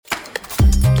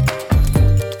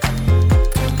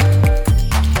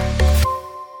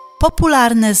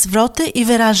Popularne zwroty i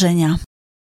wyrażenia.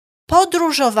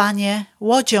 Podróżowanie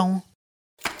łodzią.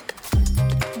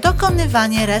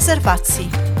 Dokonywanie rezerwacji.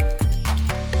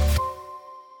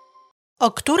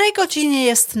 O której godzinie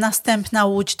jest następna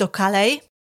łódź do Calais?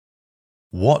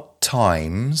 What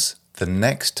time's the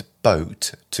next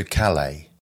boat to Calais?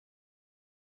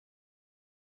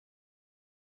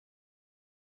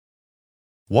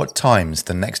 What time's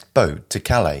the next boat to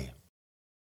Calais?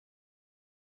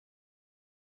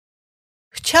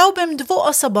 Chciałbym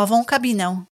dwuosobową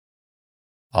kabinę.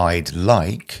 I'd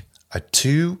like a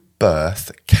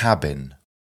two-berth cabin.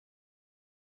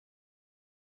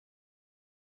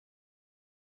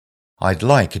 I'd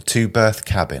like a two-berth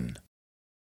cabin.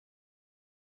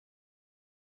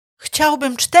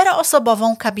 Chciałbym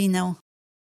czteroosobową kabinę.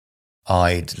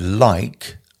 I'd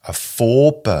like a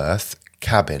four-berth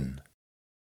cabin.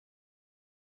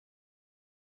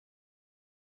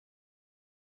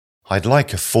 I'd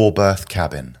like a four-berth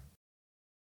cabin.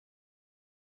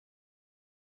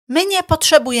 My nie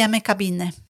potrzebujemy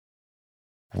kabiny.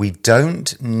 We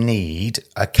don't need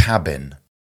a cabin.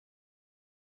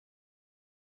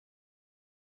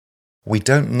 We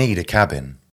don't need a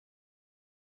cabin.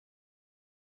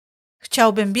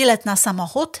 Chciałbym bilet na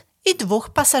samochód i dwóch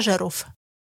pasażerów.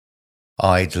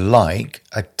 I'd like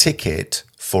a ticket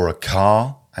for a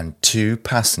car and two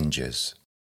passengers.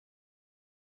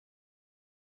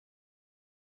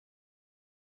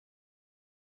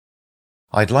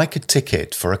 I'd like a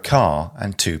ticket for a car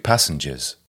and two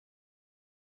passengers.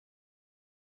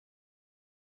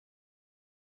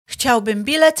 Chciałbym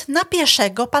bilet na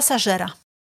pieszego pasażera.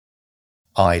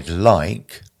 I'd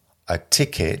like a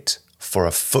ticket for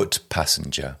a foot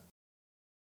passenger.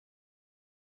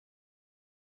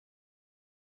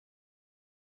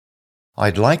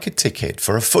 I'd like a ticket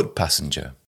for a foot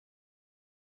passenger.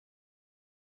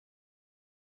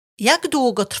 Jak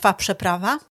długo trwa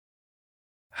przeprawa?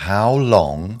 How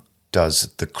long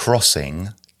does the crossing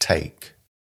take?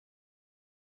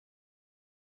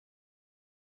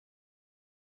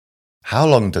 How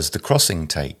long does the crossing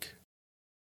take?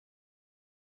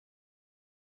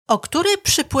 O której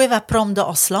przypływa prom do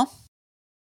Oslo?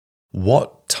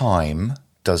 What time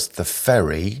does the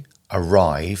ferry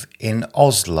arrive in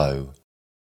Oslo?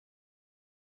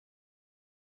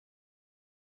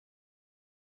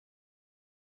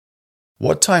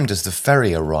 What time does the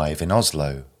ferry arrive in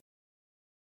Oslo?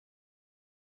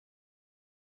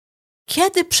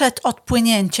 Kiedy przed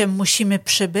odpłynięciem musimy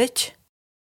przybyć?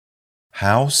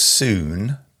 How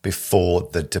soon before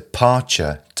the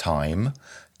departure time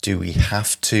do we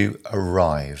have to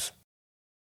arrive?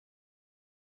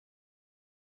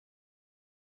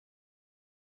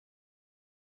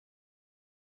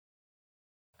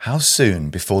 How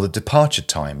soon before the departure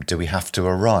time do we have to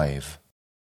arrive?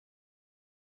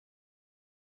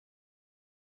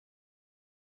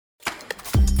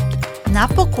 Na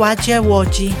pokładzie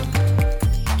łodzi.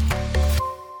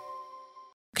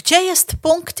 Gdzie jest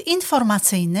punkt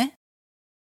informacyjny?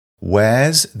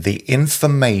 Where's the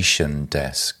information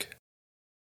desk?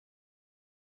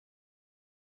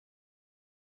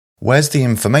 Where's the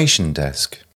information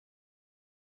desk?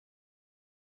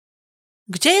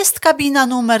 Gdzie jest kabina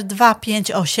numer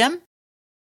 258?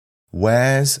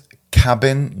 Where's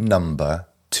cabin number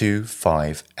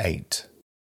 258?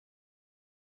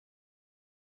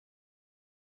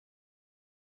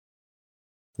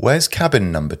 Where's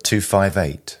cabin number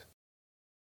 258?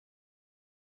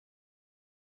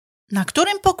 Na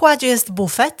którym pokładzie jest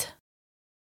bufet?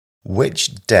 Which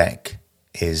deck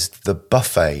is the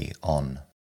buffet on?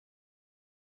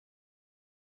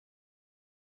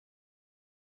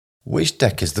 Which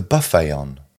deck is the buffet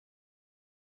on?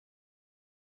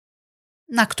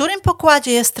 Na którym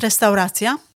pokładzie jest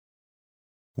restauracja?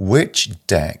 Which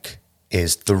deck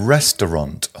is the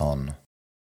restaurant on?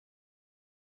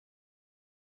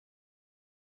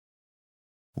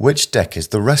 Which deck is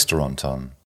the restaurant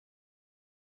on?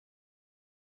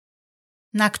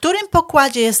 Na którym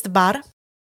pokładzie jest bar?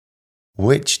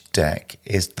 Which deck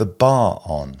is the bar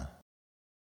on?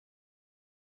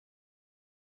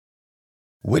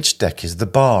 Which deck is the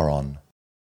bar on?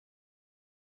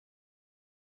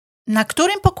 Na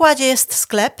którym pokładzie jest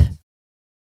sklep?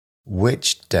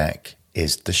 Which deck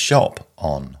is the shop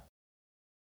on?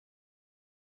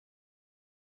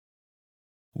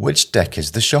 Which deck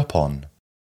is the shop on?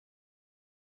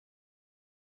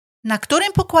 Na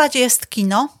którym pokładzie jest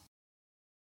kino?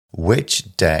 Which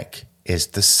deck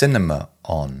is the cinema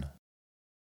on?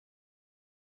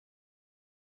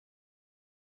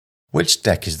 Which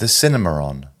deck is the cinema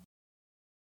on?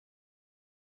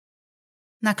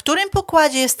 Na którym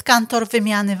pokładzie jest kantor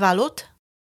wymiany walut?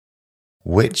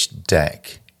 Which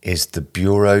deck is the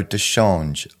bureau de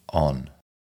change on?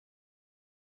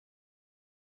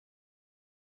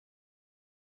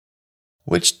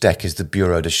 Which deck is the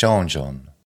bureau de change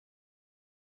on?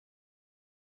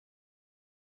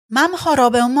 Mam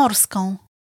chorobę morską.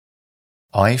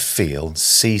 I feel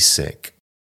seasick.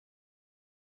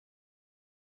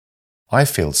 I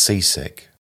feel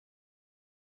seasick.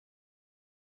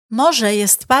 Morze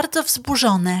jest bardzo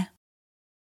wzburzone.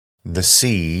 The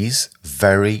sea's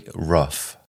very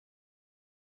rough.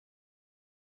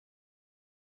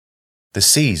 The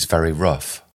sea's very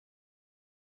rough.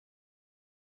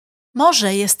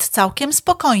 Morze jest całkiem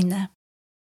spokojne.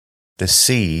 The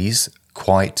sea's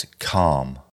quite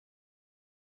calm.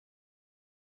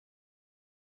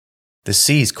 The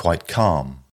sea's quite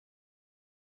calm.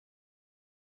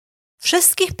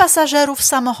 Wszystkich pasażerów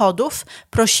samochodów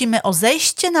prosimy o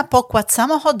zejście na pokład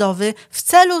samochodowy w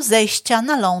celu zejścia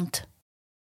na ląd.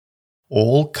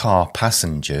 All car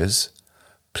passengers,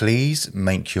 please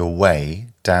make your way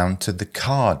down to the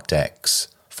car decks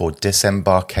for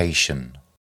disembarkation.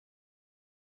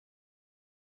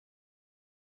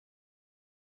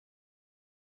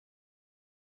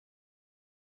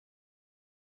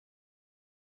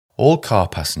 All car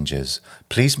passengers,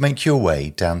 please make your way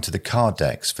down to the car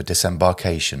decks for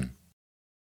disembarkation.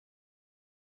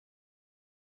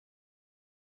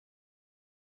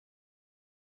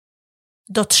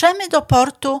 Dotrzemy do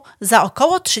portu za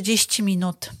około 30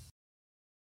 minut.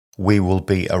 We will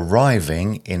be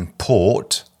arriving in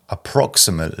port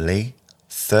approximately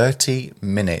 30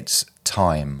 minutes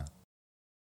time.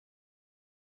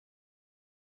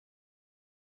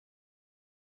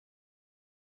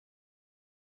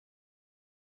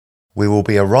 We will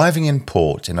be arriving in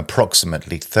port in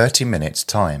approximately 30 minutes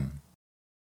time.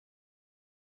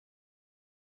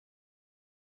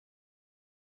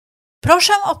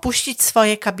 Proszę opuścić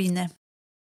swoje kabiny.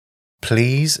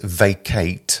 Please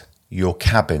vacate your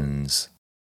cabins.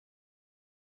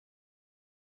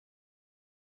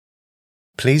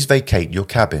 Please vacate your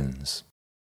cabins.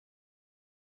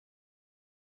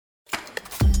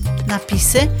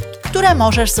 Napisy, które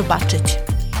możesz zobaczyć.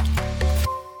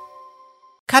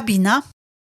 Kabina,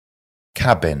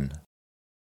 Cabin.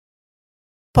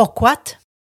 pokład,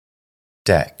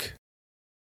 Deck.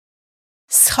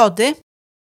 schody,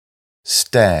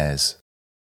 Stairs.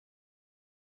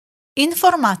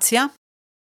 informacja,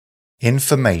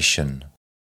 Information.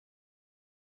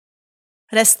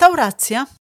 restauracja,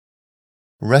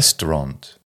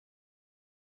 Restaurant.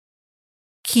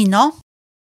 kino,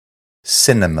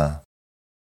 Cinema.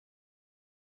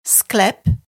 sklep,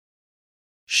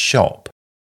 Shop.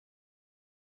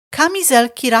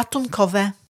 kamizelki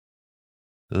ratunkowe.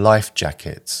 Life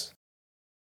jackets.